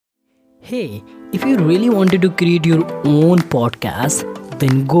Hey, if you really wanted to create your own podcast,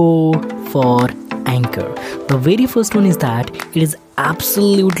 then go for Anchor. The very first one is that it is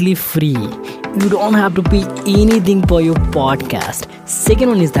absolutely free. You don't have to pay anything for your podcast. Second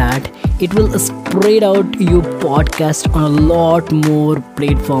one is that it will spread out your podcast on a lot more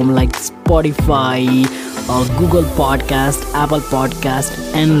platform like Spotify, Google Podcast, Apple Podcast,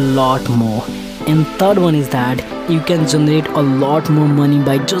 and lot more. And third one is that you can generate a lot more money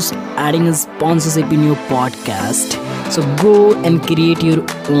by just adding a sponsorship in your podcast. So go and create your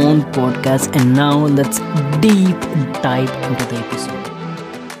own podcast. And now let's deep dive into the episode.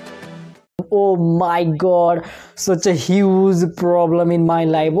 Oh my god, such a huge problem in my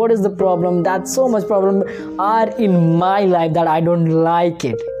life. What is the problem? That so much problem are in my life that I don't like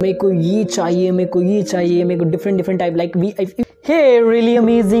it. मेरे को ये चाहिए, मेरे को ये चाहिए, मेरे को different type like hey, really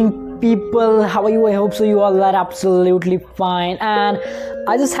amazing people, how are you? I hope so you all are absolutely fine. And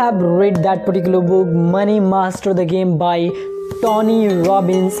I just have read that particular book, Money Master the Game by Tony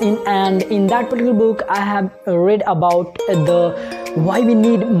Robbins. And in that particular book I have read about the why we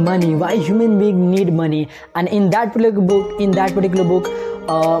need money, why human beings need money. And in that particular book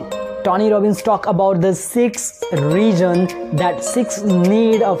Tony Robbins talk about the six need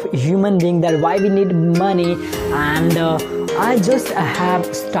of human being, that why we need money. And I just have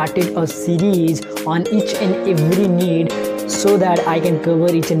started a series on each and every need so that I can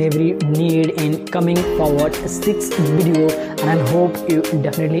cover each and every need in coming forward 6 video, and I hope you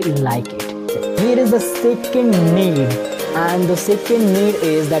definitely like it. Here is the second need, and the second need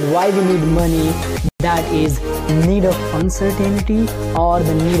is that why we need money, that is need of uncertainty or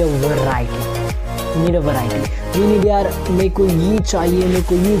the need of variety. We need यार मेरे को ये चाहिए, मेरे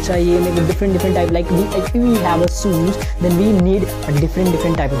को ये चाहिए, मेरे को different type, like if we have a shoes, then we need a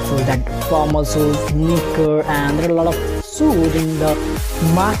different type of shoes, that formal shoes, sneaker, and there are a lot of shoes in the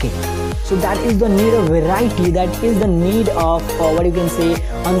market. So that is the need of variety, that is the need of what you can say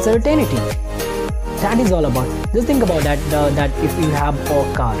uncertainty. That is all about. Just think about that if you have a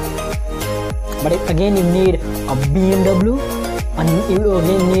car, but again you need a BMW, and you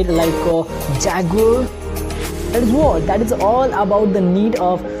again need like a Jaguar. That is all about the need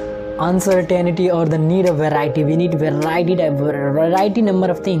of uncertainty or the need of variety. We need variety number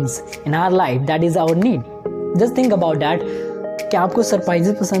of things in our life. That is our need. Just think about that. क्या आपको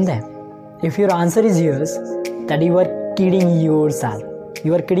surprises पसंद है? If your answer is yes, that you are kidding yourself.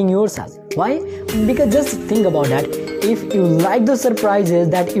 You are kidding yourself. Why? Because just think about that. If you like the surprises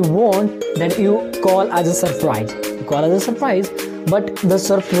that you want, that you call as a surprise. You call as a surprise. But the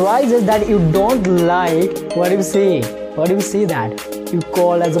surprises that you don't like, what do you say? What do you say that? You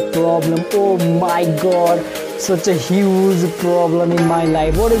call as a problem. Oh my god, such a huge problem in my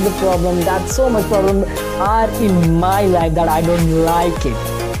life. What is the problem? That so much problem are in my life that I don't like it.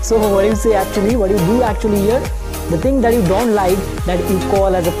 So what do you say actually? What do you do actually here? The thing that you don't like, that you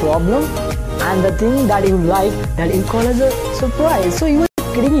call as a problem, and the thing that you like, that you call as a surprise. So you are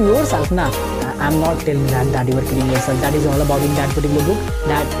kidding yourself now. I'm not telling that you are kidding yourself. That is all about in that particular book,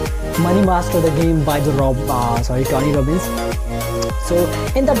 that Money Master the Game by Tony Robbins. So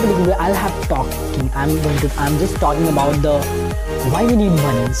in that particular book, I'm just talking about the why we need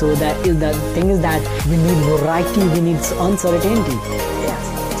money. So that is the thing is that we need variety, we need uncertainty. Yes,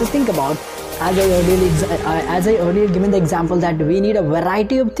 just think about, as I earlier given the example, that we need a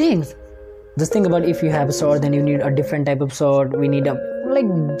variety of things. Just think about, if you have a sword, then you need a different type of sword. We need like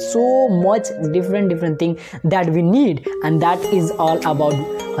so much different thing that we need, and that is all about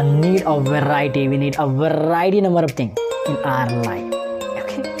a need of variety. We need a variety number of things in our life.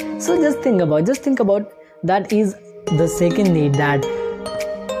 Okay, so just think about that is the second need, that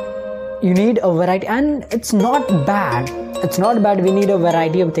you need a variety. And it's not bad, we need a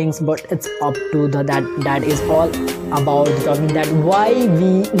variety of things, but it's up to that is all about talking that why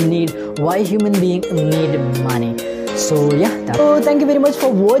human beings need money. So yeah, so thank you very much for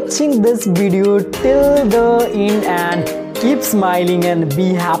watching this video till the end, and keep smiling and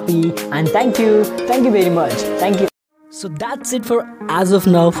be happy, and thank you very much. Thank you. So that's it for as of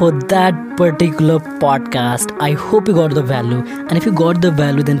now for that particular podcast. I hope you got the value, and if you got the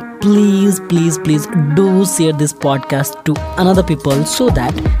value, then please do share this podcast to another people so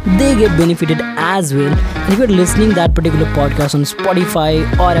that they get benefited as well. And if you're listening that particular podcast on Spotify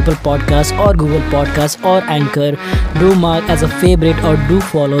or Apple Podcasts or Google Podcasts or Anchor, do mark as a favorite or do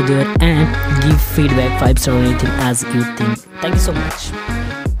follow there and give feedback 5-star or anything as you think. Thank you so much.